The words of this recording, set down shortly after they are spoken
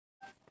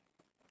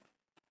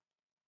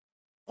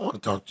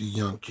want to talk to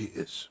young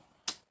kids.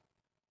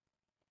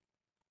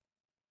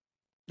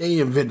 They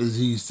invented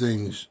these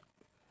things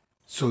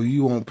so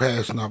you won't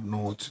pass nothing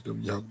on to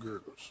them young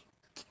girls.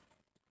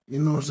 You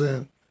know what I'm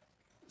saying?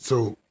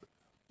 So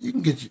you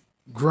can get your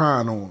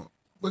grind on,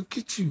 but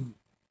get you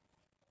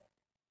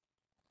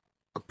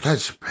a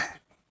pleasure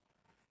pack.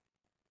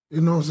 You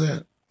know what I'm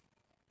saying?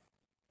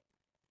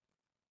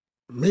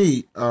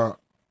 Me,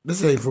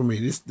 this ain't for me.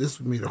 This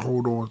for me to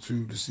hold on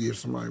to see if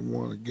somebody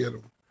want to get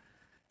them.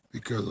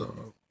 Because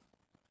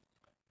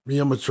me,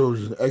 I'm a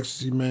chosen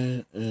ecstasy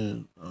man,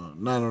 and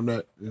not on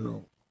that,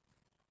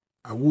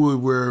 I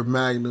would wear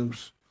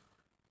magnums,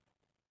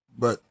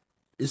 but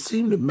it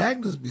seemed that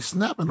magnums be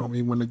snapping on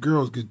me when the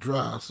girls get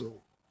dry,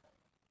 so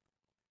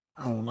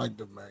I don't like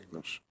the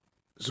magnums.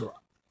 So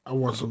I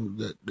want some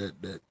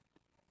that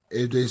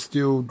if they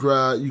still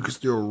dry, you can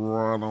still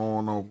run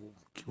on over,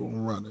 keep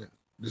on running,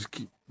 just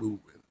keep moving.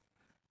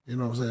 You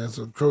know what I'm saying?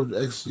 So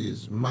Trojan Ecstasy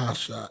is my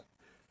shot,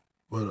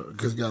 but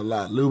because it's got a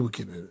lot of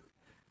lubricant in it.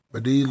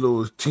 But these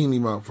little teeny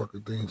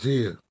motherfucker things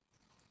here,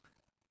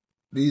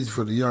 these are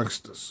for the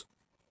youngsters.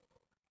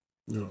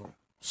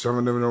 Some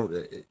of them don't.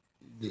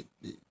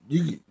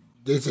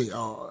 They say,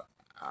 "Oh,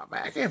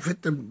 man, I can't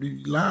fit them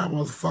line,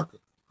 motherfucker."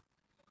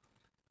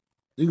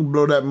 You can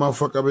blow that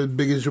motherfucker up as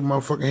big as your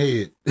motherfucking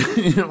head.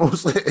 You know what I'm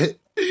saying?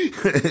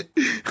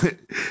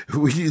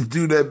 We used to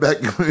do that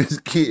back when we was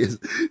kids.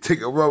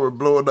 Take a rubber,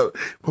 blow it up.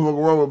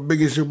 Motherfucker rubber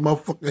big as your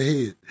motherfucking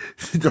head.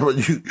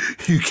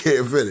 You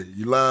can't fit it.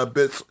 You lying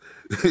bitch.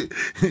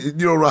 You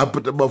don't know how to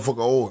put the motherfucker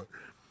on.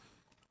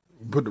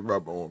 Put the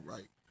rubber on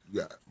right.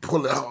 You gotta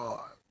pull it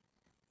hard.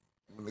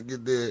 When they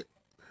get there,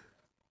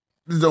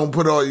 just don't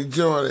put all your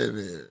joint in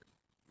there.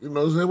 You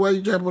know what I'm saying? Why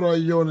you trying to put all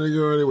your joint in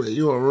there anyway?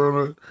 You want to run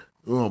her?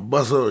 You want to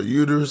bust her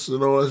uterus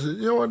and all that shit?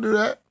 You don't want to do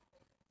that?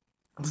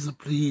 This is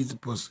please the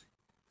pussy.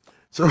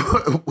 So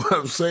what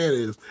I'm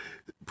saying is,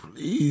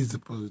 please the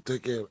pussy.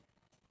 Take care of it.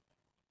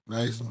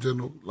 Nice and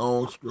gentle,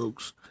 long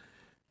strokes.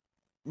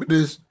 But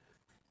this,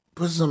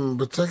 put some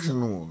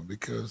protection on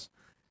because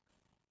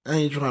I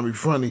ain't trying to be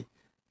funny.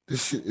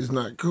 This shit is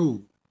not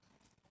cool.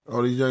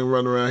 All these young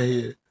running around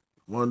here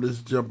want to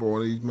just jump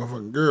on these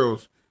motherfucking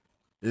girls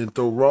and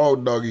throw raw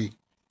doggy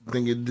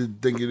thinking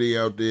they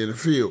out there in the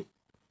field.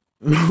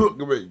 You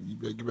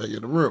better get back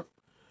in the room.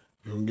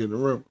 If you don't get in the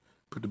room,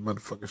 put the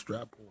motherfucking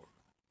strap on.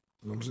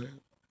 You know what I'm saying?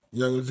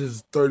 Young as this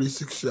is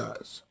 36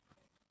 shots.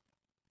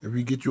 If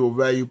you get you a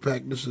value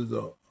pack, this is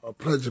a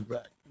pleasure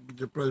pack. Get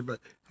your pleasure pack.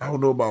 I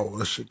don't know about all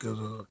that shit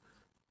because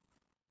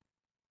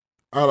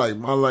I like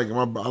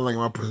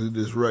my pussy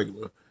this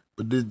regular,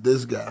 but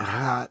this got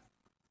hot,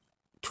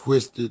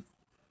 twisted.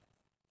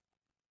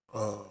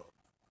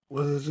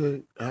 What is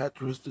it? Hot,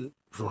 twisted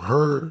for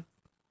her.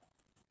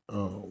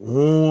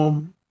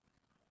 Warm.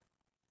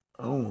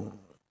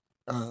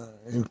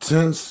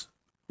 Intense.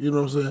 You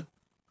know what I'm saying?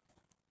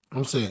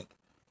 I'm saying.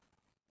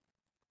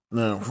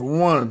 Now, for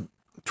one,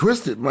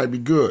 twisted might be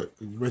good.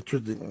 You might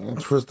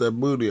twist that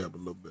booty up a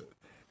little bit.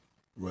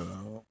 But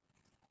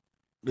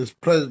this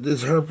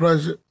her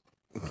pleasure,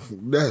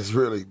 that's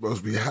really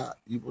supposed to be hot.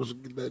 You're supposed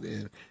to get that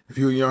in. If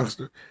you're a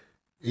youngster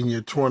in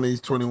your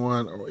 20s,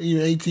 21, or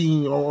even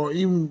 18, or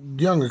even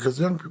younger, because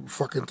young people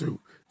fucking too.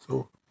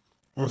 So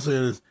what I'm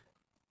saying is,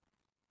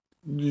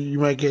 you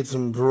might get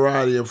some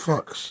variety of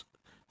fucks.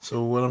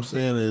 So what I'm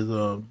saying is,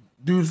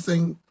 do the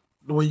thing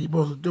the way you're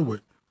supposed to do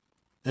it,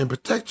 and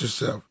protect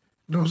yourself.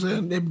 You know what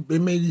I'm saying? They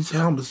made these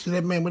helmets. See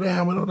that man with that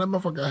helmet on? That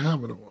motherfucker got a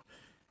helmet on.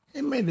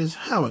 They made this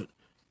helmet.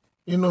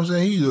 You know what I'm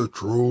saying? He's a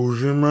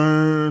Trojan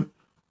man.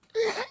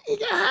 He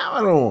got a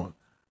helmet on.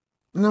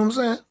 You know what I'm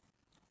saying?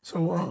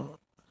 So,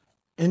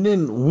 and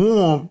then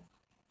warm,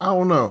 I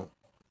don't know.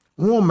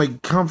 Warm make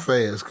it come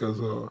fast because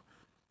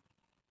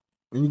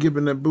when you give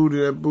in that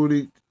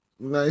booty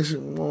nice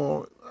and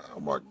warm, oh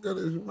my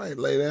goodness, you might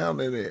lay down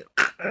in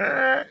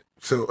there.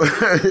 So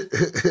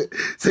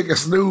take a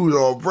snooze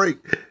or a break.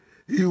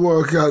 You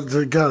want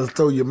to kind of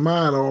throw your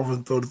mind off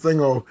and throw the thing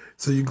off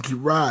so you can keep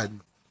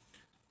riding.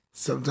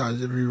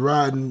 Sometimes if you're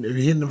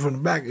hitting them from the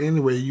back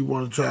anyway, you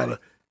want to try to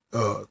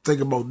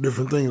think about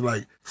different things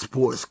like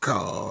sports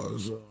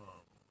cars.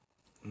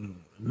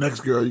 Next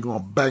girl you're gonna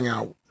bang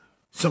out,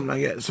 something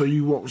like that. So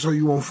you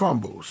won't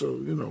fumble. So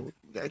you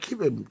gotta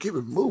keep it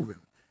moving,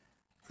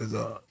 because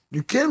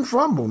you can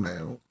fumble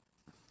now.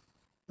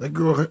 That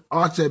girl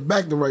arch that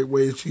back the right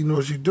way, and she knows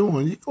what she's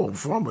doing. You gonna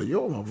fumble,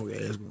 your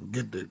motherfucking ass gonna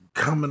get the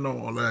coming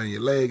all down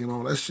your leg and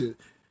all that shit.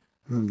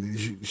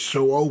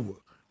 Show over.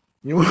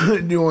 You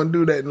want to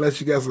do that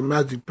unless you got some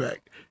magic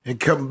pack and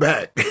come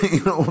back.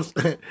 You know what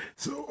I'm saying?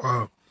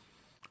 So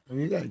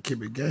you gotta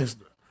keep it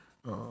gangster.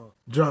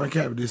 John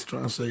Cavitt is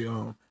trying to say,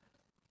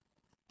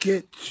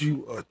 get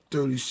you a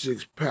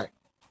 36 pack.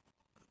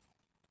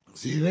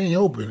 See, it ain't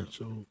open,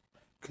 so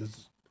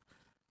because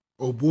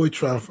old boy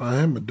trying to find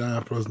him a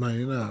dime plus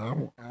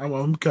 99.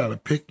 I'm kind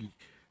of picky.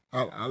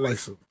 I like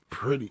some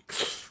pretty,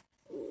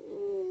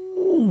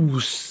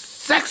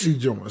 sexy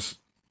joints.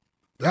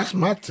 That's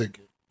my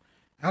ticket.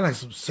 I like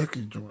some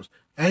sexy joints.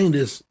 I ain't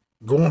just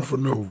going for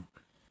no.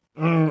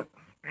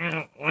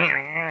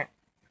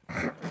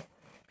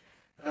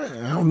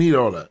 don't need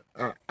all that.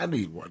 I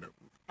need one.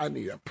 I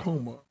need a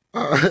Puma.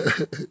 I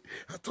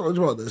told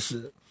you about this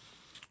shit.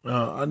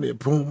 I need a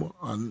Puma,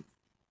 a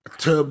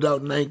tubbed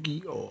out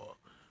Nike, or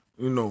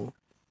you know,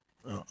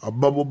 a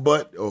bubble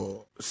butt,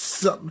 or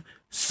something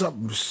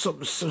so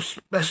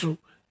special.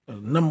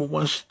 Number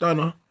one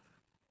stunner.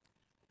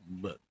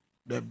 But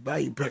that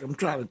value pack, I'm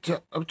trying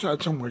to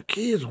tell my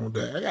kids on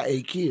that. I got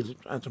 8 kids. I'm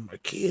trying to tell my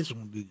kids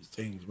on these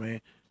things, man.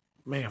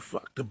 Man,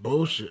 fuck the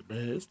bullshit,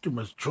 man. It's too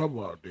much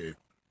trouble out there.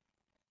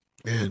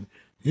 And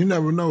you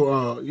never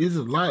know, there's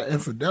a lot of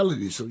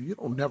infidelity, so you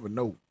don't never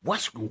know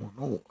what's going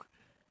on.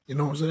 You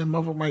know what I'm saying?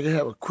 Motherfucker might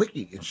have a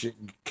quickie and shit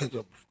and catch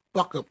a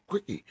fuck up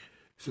quickie.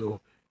 So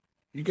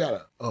you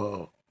gotta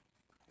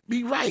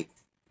be right.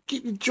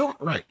 Keep your joint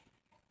right.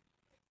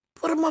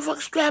 Put a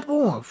motherfucking strap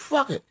on.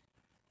 Fuck it.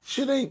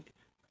 Shit ain't,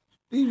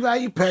 these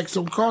value packs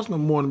don't cost no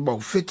more than about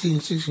 $15,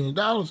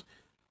 $16.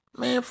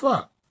 Man,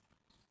 fuck.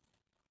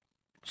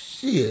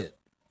 Shit.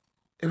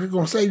 If it's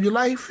gonna save your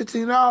life,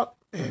 $15,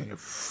 man,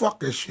 fuck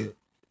that shit.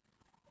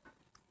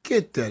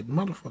 Get that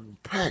motherfucking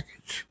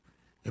package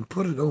and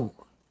put it on.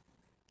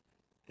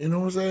 You know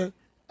what I'm saying?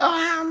 Oh,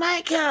 I don't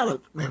like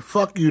collars. Man,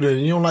 fuck you then.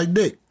 You don't like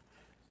dick.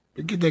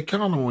 But get that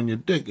condom on your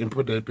dick and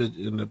put that bitch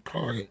in the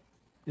pocket.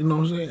 You know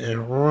what I'm saying?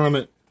 And run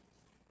it.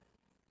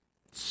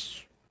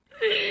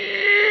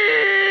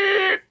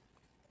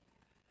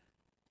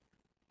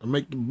 And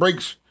make the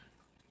brakes.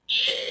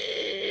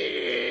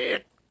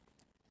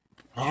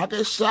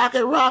 Pocket,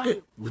 socket,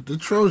 rocket with the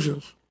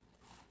Trojans.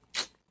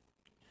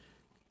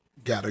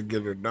 Gotta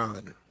get her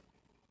done.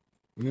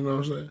 You know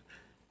what I'm saying?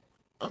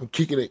 I'm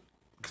kicking it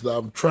because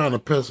I'm trying to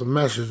pass a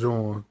message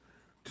on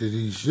to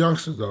these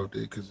youngsters out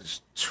there because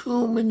there's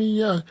too many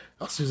young.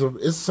 I see some.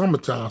 It's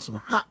summertime. Some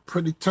hot,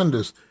 pretty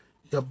tenders.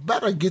 You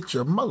better get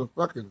your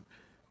motherfucking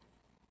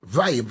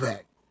value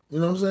back.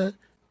 You know what I'm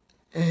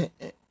saying?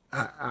 And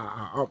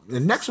the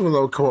next one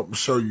I'll come up and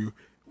show you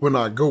when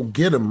I go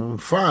get them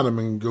and find them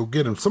and go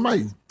get them.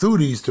 Somebody threw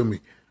these to me.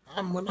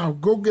 When I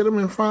go get them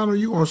and find them,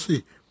 you gonna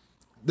see.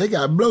 They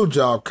got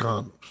blowjob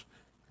condoms,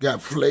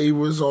 got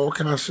flavors, all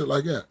kind of shit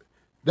like that.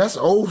 That's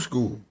old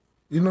school.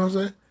 You know what I'm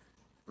saying?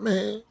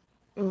 Man,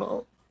 you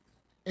know.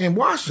 And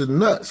wash your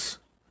nuts.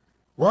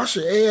 Wash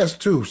your ass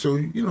too. So,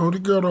 you know, the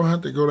girl don't have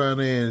to go down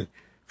there and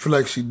feel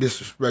like she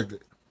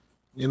disrespected.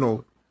 You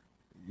know,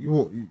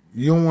 you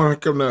don't want her to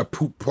come to a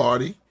poop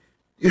party.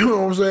 You know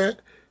what I'm saying?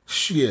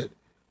 Shit.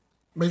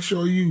 Make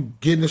sure you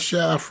get in the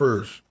shower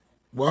first.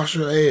 Wash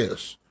your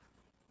ass.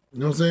 You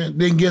know what I'm saying?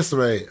 Then get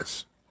some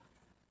ass.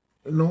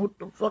 You know, what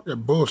the fuck that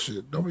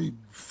bullshit. Don't be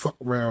fuck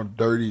around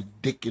dirty,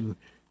 dicking.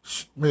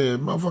 Man,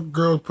 motherfucking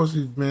girls,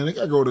 pussies, man, they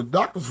gotta go to the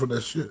doctors for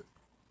that shit.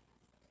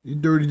 You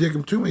dirty dick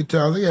them too many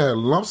times, they got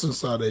lumps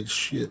inside that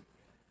shit.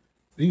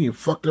 Then you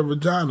fucked their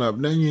vagina up,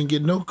 now you ain't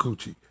get no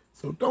coochie.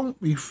 So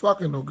don't be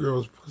fucking no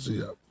girl's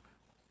pussy up.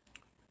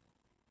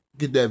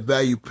 Get that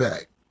value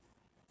pack.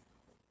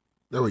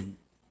 That way,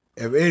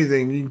 if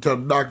anything, you can tell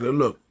the doctor,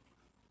 look,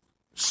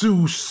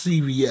 sue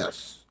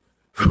CVS.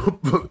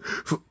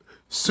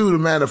 Sue the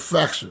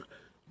manufacturer.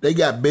 They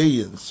got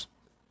billions.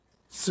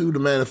 Sue the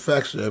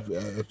manufacturer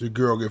if the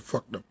girl get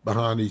fucked up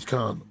behind these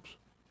condoms.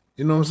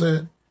 You know what I'm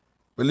saying?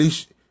 But at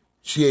least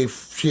she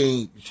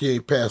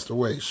ain't passed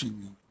away. She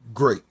be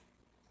great.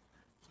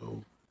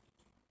 So,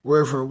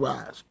 word from the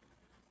wise.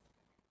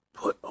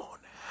 Put on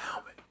the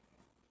helmet.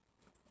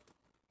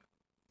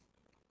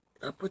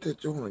 I put that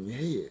joint on your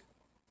head.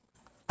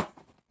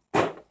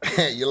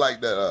 You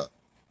like that?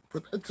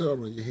 Put that joint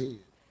on your head.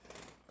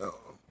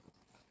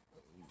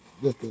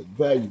 Just the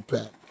value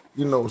pack.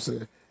 You know what I'm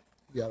saying?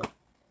 You gotta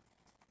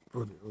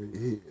put it on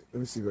your head. Let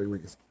me see if I can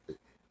make it.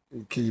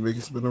 Can you make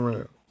it spin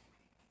around?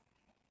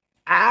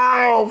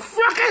 Ow!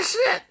 Fucking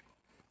shit!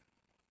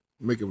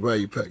 Make a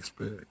value pack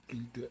spin. Can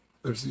you do that?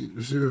 Let's see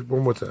this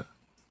one more time.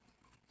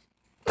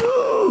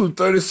 Ooh,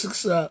 36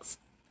 shots.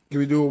 Can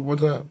we do it one more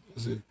time?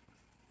 Let's see.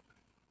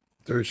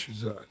 36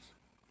 shots.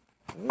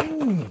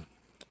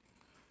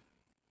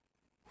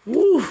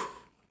 Woo!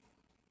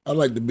 I'd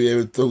like to be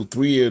able to throw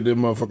 3 of them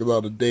motherfuckers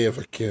out a day if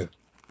I can.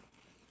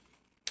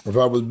 If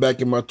I was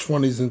back in my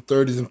 20s and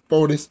 30s and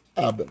 40s,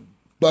 I'd be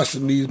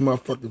busting these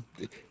motherfuckers.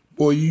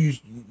 Boy,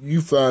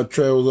 you find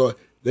trails,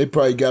 they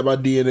probably got my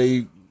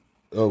DNA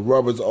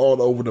rubbers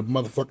all over the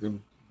motherfucking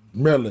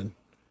Maryland.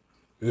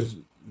 There's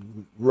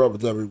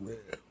rubbers everywhere.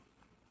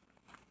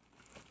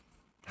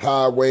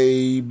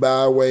 Highway,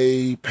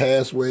 byway,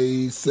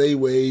 passways,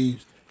 sayways,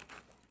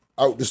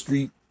 out the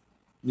street.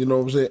 You know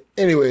what I'm saying?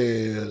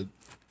 Anyway,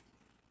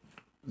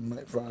 you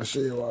might find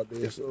shell out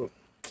there, so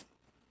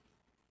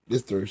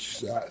this 30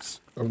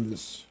 shots. I'm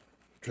just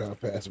trying to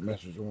pass a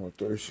message on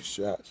 30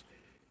 shots.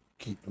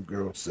 Keep them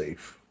girls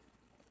safe.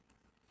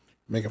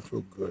 Make them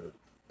feel good.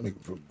 Make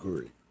them feel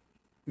great.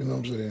 You know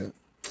what I'm saying?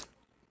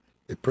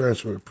 Their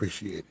parents would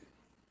appreciate it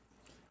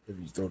if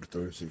you throw the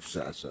 36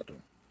 shots at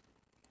them.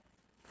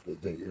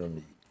 But they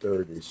only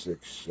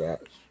 36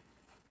 shots.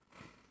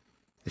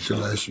 It should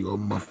last you a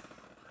month.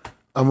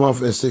 A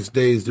month and 6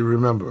 days to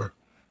remember.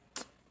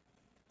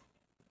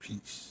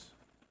 Peace.